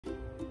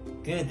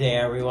Good day,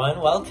 everyone.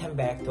 Welcome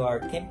back to our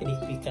Timpani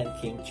Pecan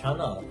King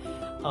channel.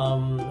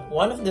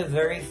 One of the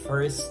very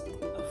first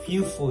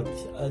few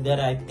foods that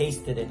I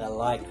tasted and I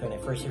liked when I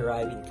first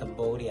arrived in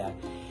Cambodia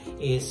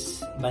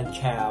is Banh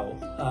Xeo.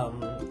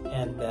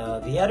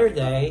 The other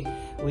day,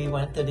 we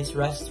went to this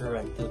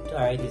restaurant to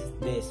try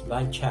this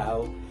Banh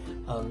Xeo,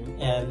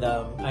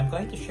 I'm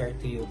going to share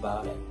to you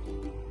about it.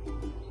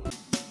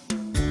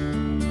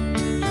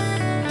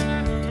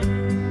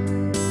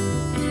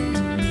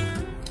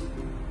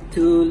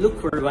 To look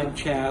for Banh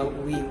Xeo,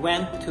 we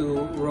went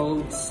to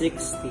Road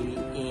 60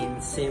 in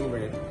Siem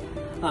Reap.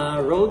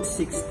 Road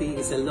 60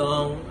 is a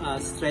long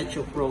stretch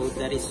of road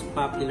that is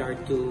popular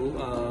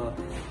to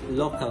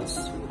locals.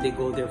 They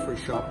go there for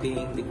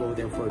shopping, they go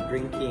there for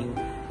drinking,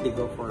 they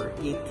go for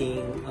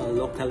eating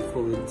local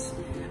foods.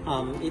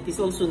 It is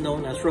also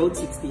known as, Road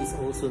 60 is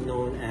also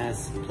known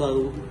as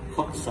Plo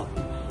Hoc Sap.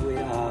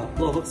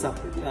 Plo Hoc Sap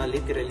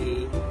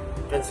literally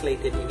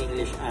translated in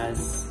English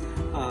as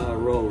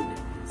Road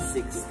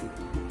 60.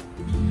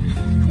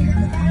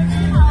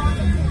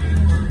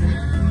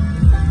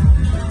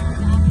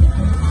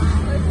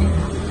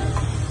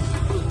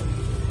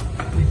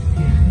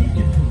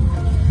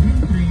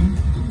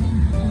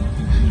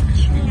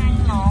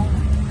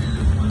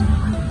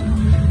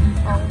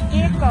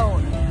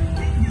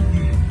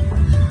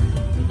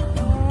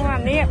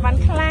 Bánh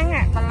khlang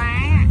ạ, bà lá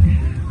ạ.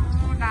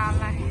 Đòn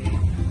này.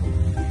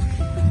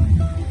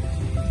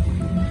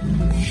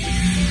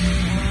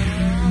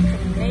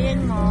 Đây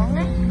món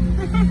á.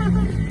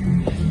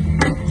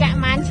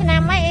 Chạm màn cho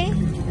năm ấy.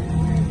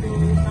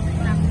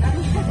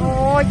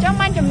 Ồ, cho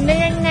mang chùm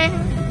niên nè.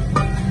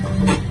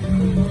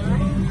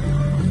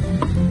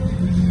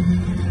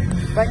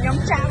 Và nhóm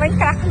chạm bánh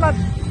crack mật.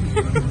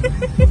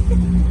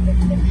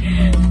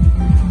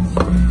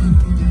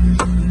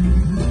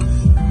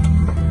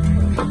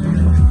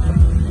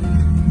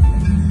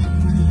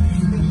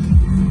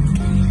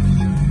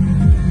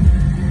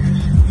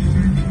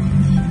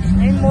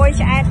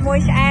 Môi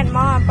sẽ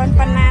mò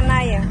pan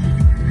này à.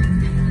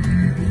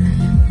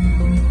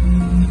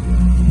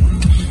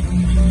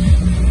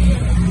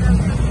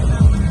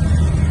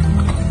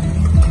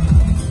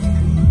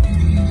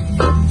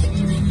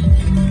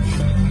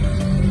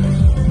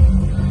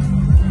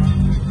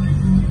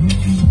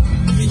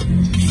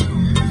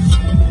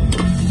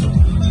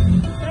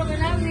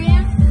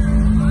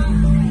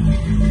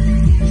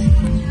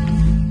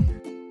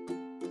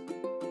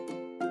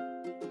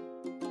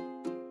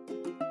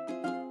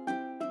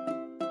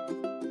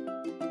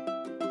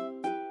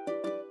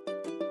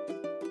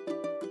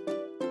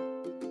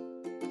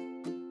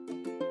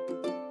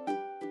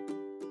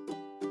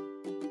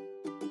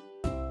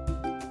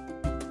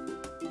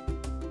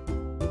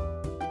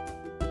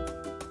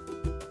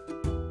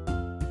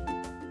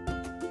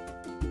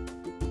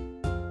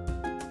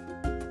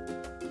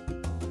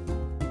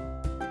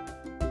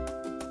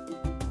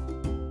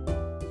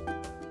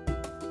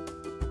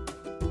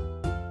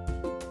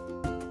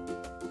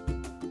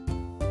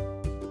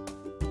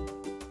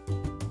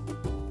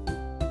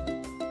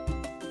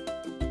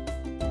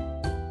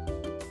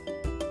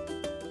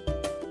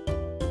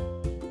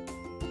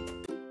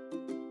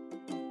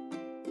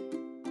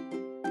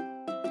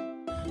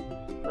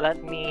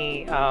 Let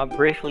me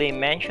briefly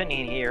mention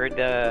in here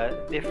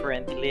the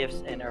different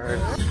leaves and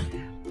herbs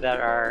that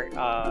are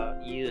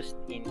used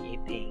in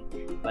eating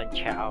Banh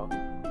Xeo.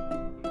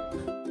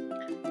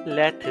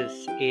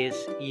 Lettuce is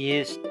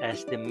used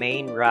as the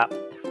main wrap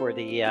for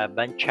the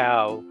Banh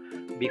Xeo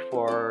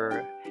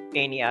before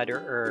any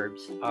other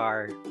herbs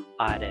are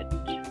added.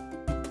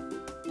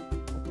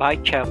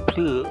 Banh Xeo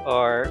Plu,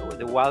 or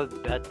the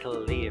wild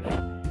betel leaf,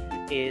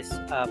 is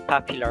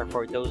popular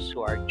for those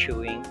who are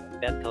chewing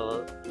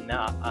betel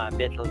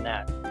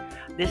nut.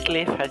 This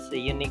leaf has a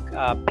unique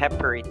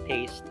peppery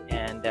taste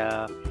and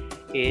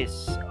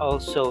is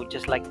also,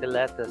 just like the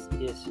lettuce,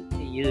 is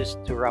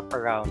used to wrap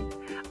around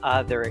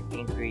other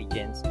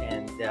ingredients,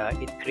 and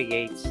it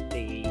creates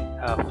a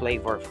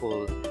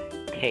flavorful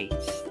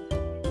taste.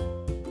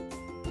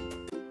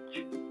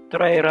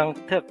 Troirang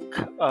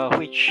tuk,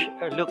 which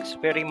looks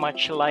very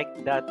much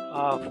like that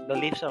of the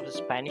leaves of the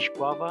Spanish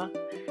guava,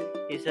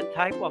 is a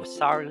type of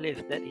sour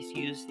leaf that is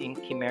used in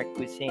Khmer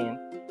cuisine,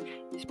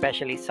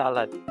 especially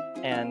salad,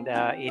 and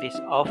it is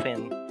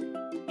often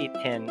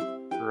eaten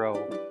raw.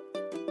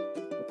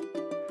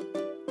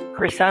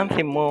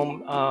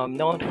 Chrysanthemum,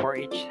 known for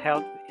its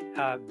health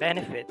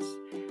benefits,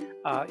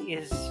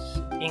 is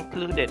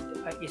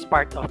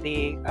part of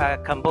the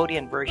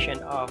Cambodian version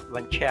of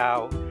Banh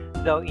Xeo,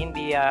 though in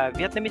the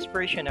Vietnamese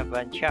version of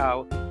Banh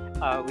Xeo,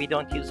 we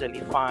don't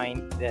usually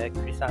find the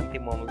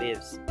chrysanthemum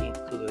leaves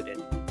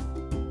included.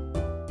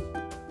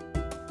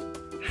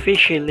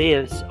 Fishy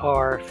leaves,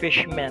 or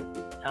fish mint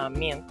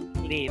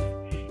leaf,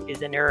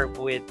 is an herb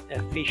with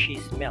a fishy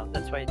smell.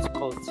 That's why it's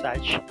called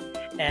such.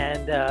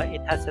 And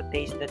it has a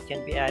taste that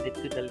can be added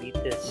to the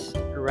lettuce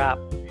wrap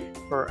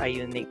for a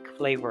unique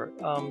flavor.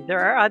 There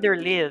are other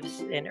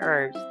leaves and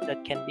herbs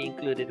that can be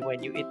included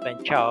when you eat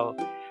Banh Xeo,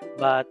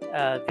 but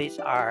these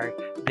are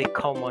the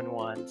common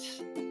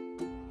ones.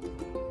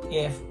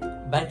 If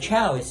Banh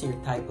Xeo is your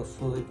type of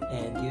food,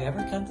 and do you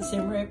ever come to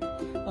Siem Reap,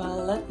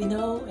 let me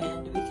know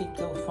and we can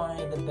go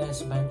find the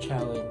best Banh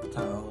Xeo in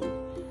town.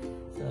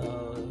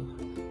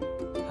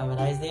 So have a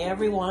nice day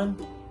everyone.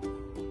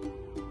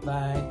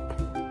 Bye.